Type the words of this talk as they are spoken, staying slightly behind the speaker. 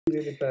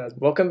really bad.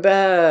 Welcome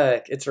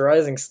back! It's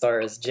Rising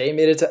Stars. Jay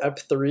made it to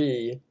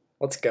Ep3.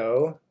 Let's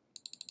go.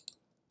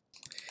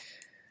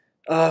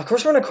 Of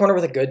course we're in a corner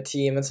with a good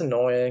team. It's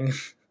annoying.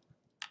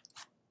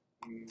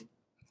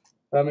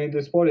 I mean,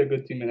 there's probably a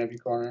good team in every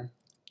corner.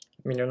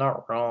 I mean, you're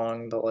not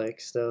wrong, but like,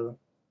 still.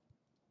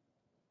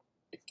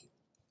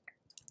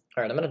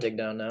 Alright, I'm gonna dig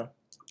down now.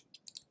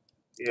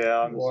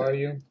 Yeah, Where are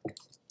you?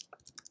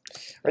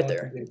 Right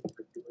there.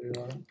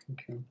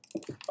 Okay.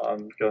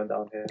 I'm going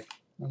down here.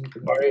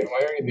 Why are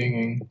you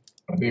digging?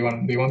 Do you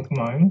want to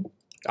mine?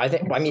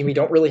 I mean, we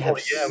don't really have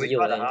Yeah, we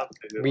healing. kind of have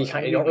to. We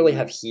like, don't really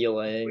have we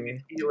healing.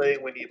 need healing.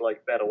 We need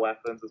like better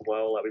weapons as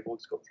well. Like we've all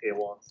just got tier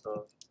 1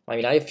 stuff. I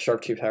mean, I have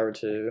Sharp 2 power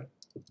too.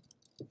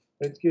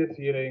 Let's get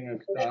healing.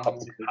 Up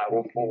to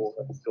power 4.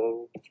 Let's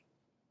go.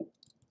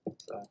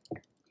 So.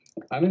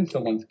 I'm in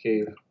someone's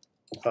cave.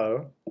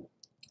 Oh.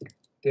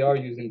 They are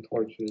using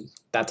torches.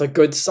 That's a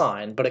good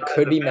sign, but it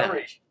could be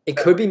Mage. It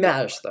could be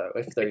Mage though,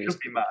 if they're It could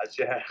be Mage,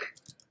 yeah.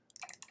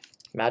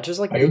 Mage is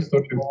like. I used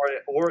torches.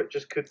 Or it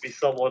just could be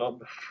someone on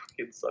the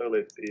fucking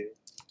Solit team.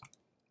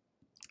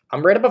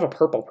 I'm right above a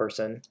purple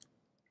person.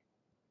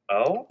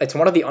 Oh? It's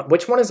one of the.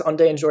 Which one is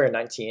Unday Enjoyer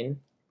 19?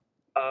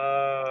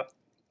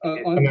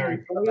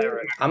 Americ.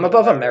 I'm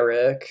above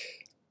Americ.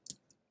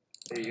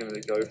 Are you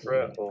gonna go for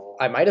it? Or?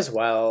 I might as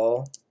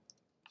well.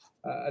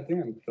 I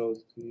think I'm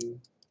close to you.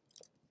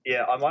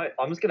 Yeah, I might.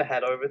 I'm just gonna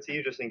head over to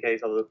you just in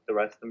case the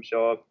rest of them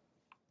show up.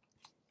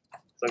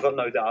 So I've got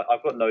no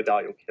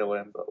doubt you'll kill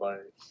him, but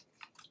like.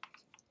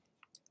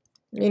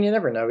 I mean, you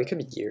never know. We could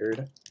be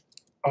geared.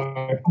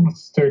 I found a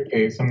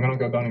staircase. I'm gonna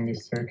go down in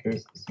this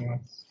staircase to see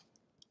what's.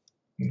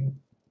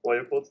 What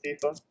are you called, Steve?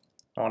 Oh,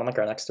 I'm like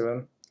right next to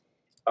him.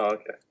 Oh,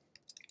 okay.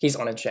 He's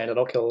unenchanted.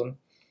 I'll kill him.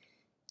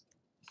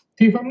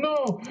 Tifa,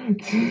 no!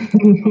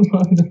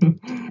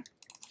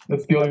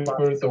 That's the only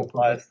person.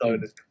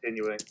 Firestone is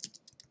continuing.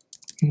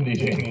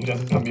 DJ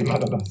Ninja's gonna be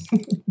mad at us.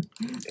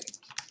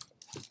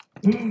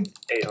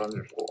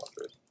 800,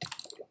 400.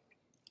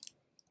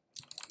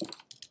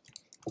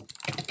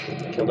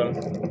 Killed him.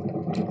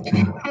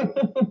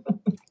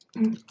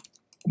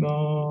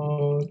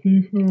 No,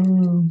 Tifa.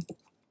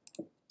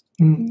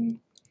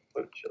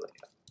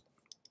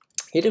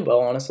 He did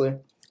well, honestly.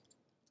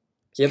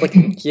 He had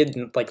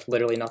like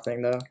literally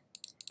nothing though.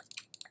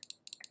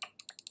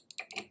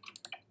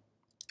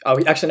 Oh,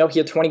 actually no, he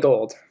had 20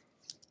 gold.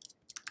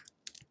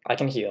 I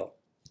can heal.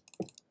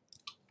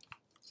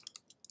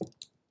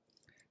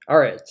 All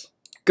right,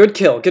 good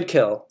kill, good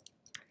kill.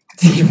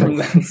 From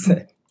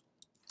that.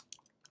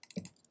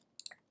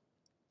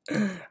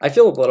 I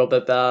feel a little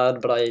bit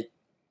bad, but I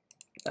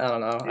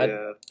don't know.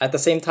 Yeah. At the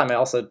same time, I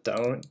also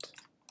don't.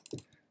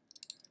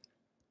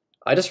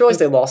 I just realized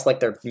they lost like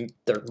their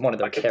one of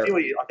their characters.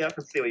 I think I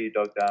can see where you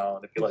dug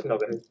down. If you like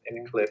dug in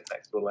a cliff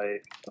next to a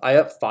lake. I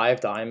have 5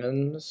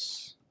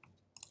 diamonds.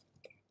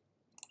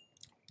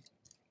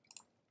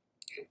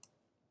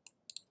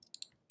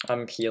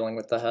 I'm healing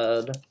with the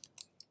head.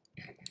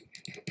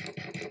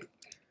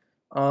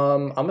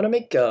 I'm gonna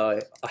make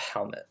a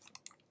helmet.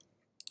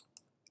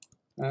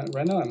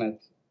 Right now I'm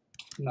at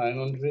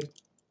 900,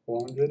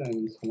 400,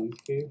 and someone's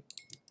cave.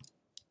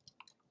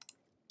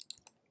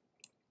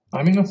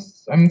 I'm in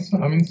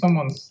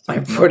someone's.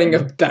 I'm putting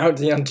a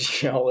bounty on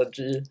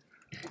Geology.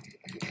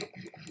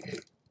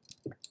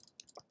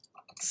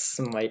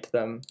 Smite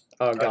them.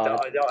 Oh god.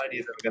 I doubt any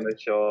of them are gonna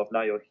show up.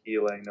 Now you're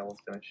healing, no one's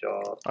gonna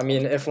show up. I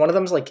mean, if one of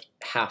them's like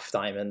half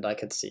diamond, I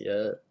could see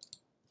it.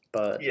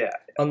 But yeah,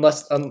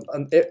 unless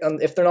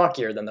if they're not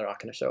geared, then they're not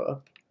gonna show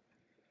up.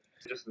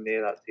 Just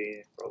near that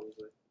team,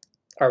 probably.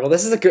 All right. Well,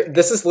 this is a good.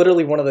 This is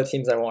literally one of the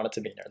teams I wanted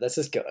to be near. This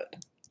is good.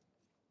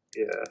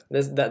 Yeah.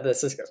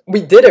 This is good.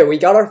 We did it. We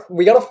got a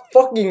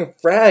fucking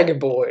frag,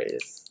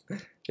 boys.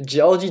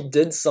 Geology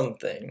did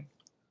something.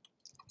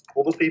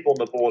 All the people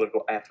on the board have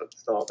got F at the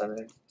start, I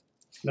mean.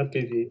 Not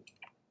PvE.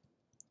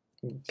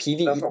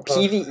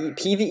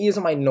 PvE is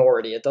a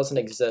minority. It doesn't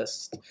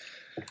exist.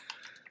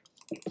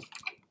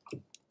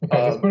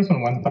 Okay, this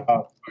person went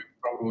up.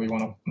 Probably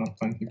one of not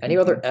 20. Any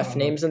other F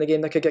names in the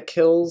game that could get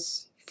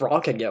kills?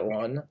 Frog could get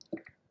one.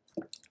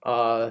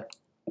 I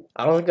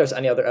don't think there's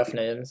any other F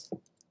names.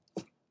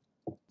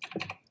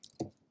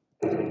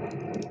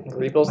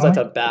 Rebuilds that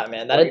to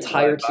Batman. That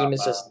entire team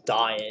is just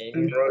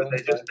dying. Bro,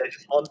 they're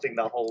just hunting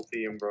that whole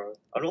team, bro.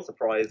 I'm not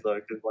surprised though,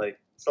 because like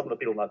some of the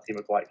people on that team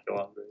are quite kill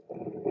hungry.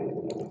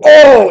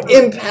 Oh,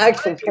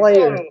 impactful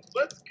player!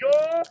 Let's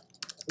go!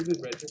 Who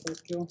did Reggie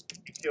kill?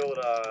 He killed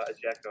a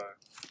Jekko.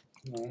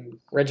 Nice.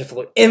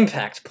 Regiflu,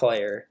 impact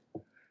player.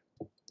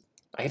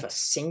 I have a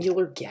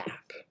singular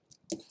gap.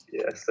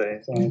 Yeah,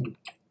 same.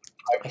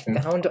 I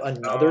found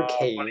another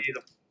cave.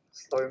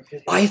 Stone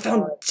I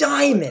found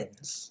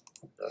diamonds!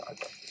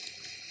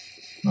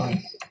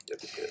 Nice.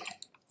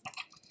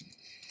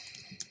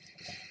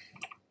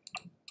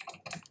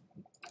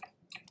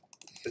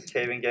 This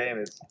caving game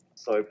is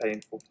so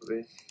painful for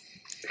me.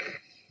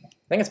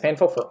 I think it's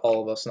painful for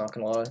all of us, not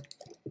gonna lie.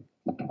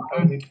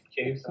 I need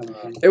cave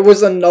something. It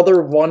was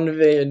another one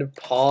vein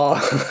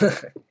paw.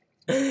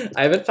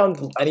 I haven't found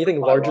anything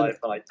My larger. life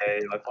when I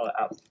cave, I found it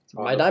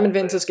absolutely My diamond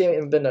veins this game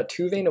have been a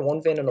 2 vein, a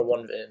 1 vein, and a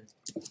 1 vein.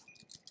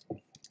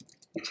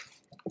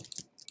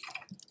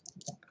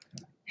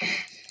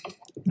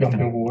 Got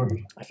no war.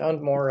 I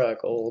found more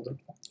gold.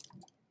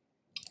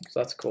 So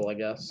that's cool, I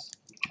guess.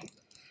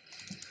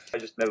 I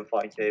just never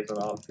find caves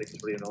on Arctic.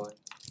 It's really annoying.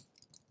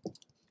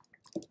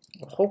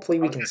 Hopefully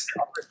we I'm can. just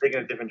digging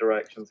in a different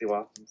direction, see what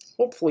happens.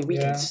 Hopefully we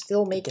Yeah. can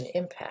still make an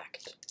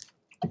impact.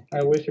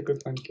 I wish I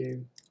could find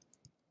cave.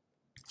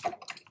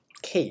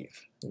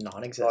 Cave, Oh,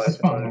 non-existent. it's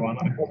Found one.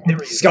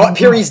 Scott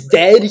Perry's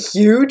dead.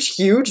 Huge,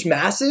 huge,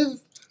 massive.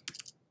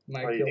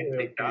 My Oh, you kill didn't will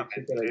take damage,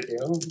 be super dude.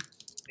 kill. Didn't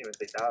even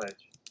take damage.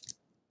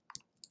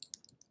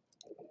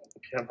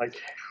 Yeah, my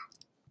cave.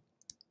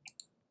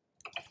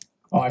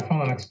 Oh, I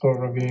found an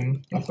Explorer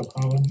Ravine. That's a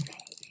problem.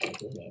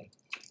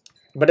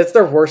 But it's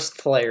their worst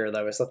player,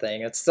 though. Is the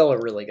thing. It's still a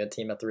really good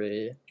team at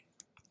 3.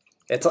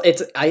 That's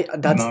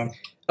No,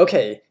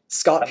 okay.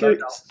 Scott I know Perry.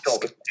 now,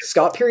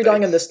 Scott Perry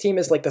dying on this team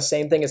is like the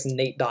same thing as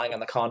Nate dying on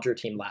the Conjure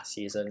team last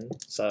season.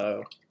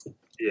 So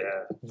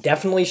Yeah.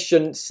 definitely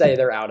shouldn't say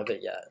they're out of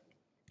it yet.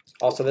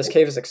 Also, this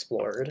cave is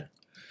explored.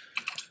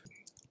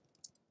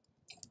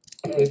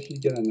 If you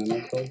get a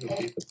nanocode, you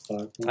keep it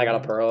stock. I got a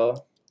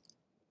pearl.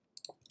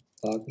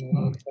 Stock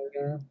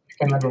player. you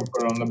cannot go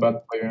for on the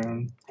bad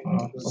player.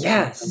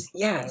 Yes,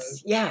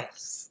 yes,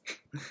 yes.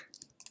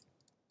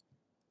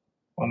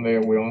 One day I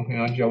will,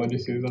 Geology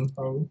season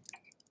probably.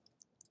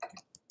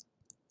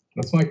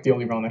 That's like the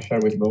only round I share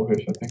with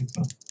Bowfish, I think.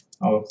 So.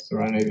 Oh, it's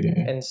Serenity.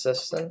 Yeah.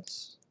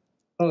 Insistence.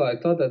 Oh, I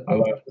thought that I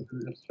like- was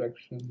an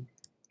abstraction.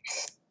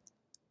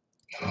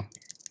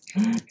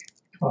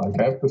 Oh,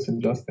 like I have to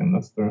suggest him,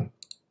 that's the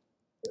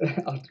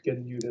I'll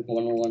get muted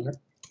 101.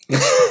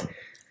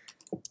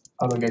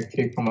 how to get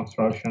kicked from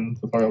obstruction,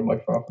 tutorial by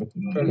profit,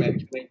 For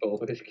me,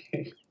 both this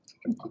game.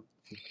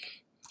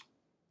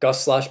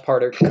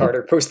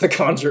 Gus/Carter post the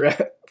Conjure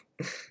app.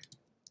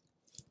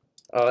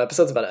 Oh,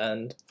 episode's about to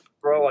end.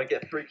 Bro, I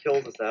get 3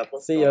 kills this app.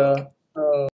 Let's See go. ya. Oh.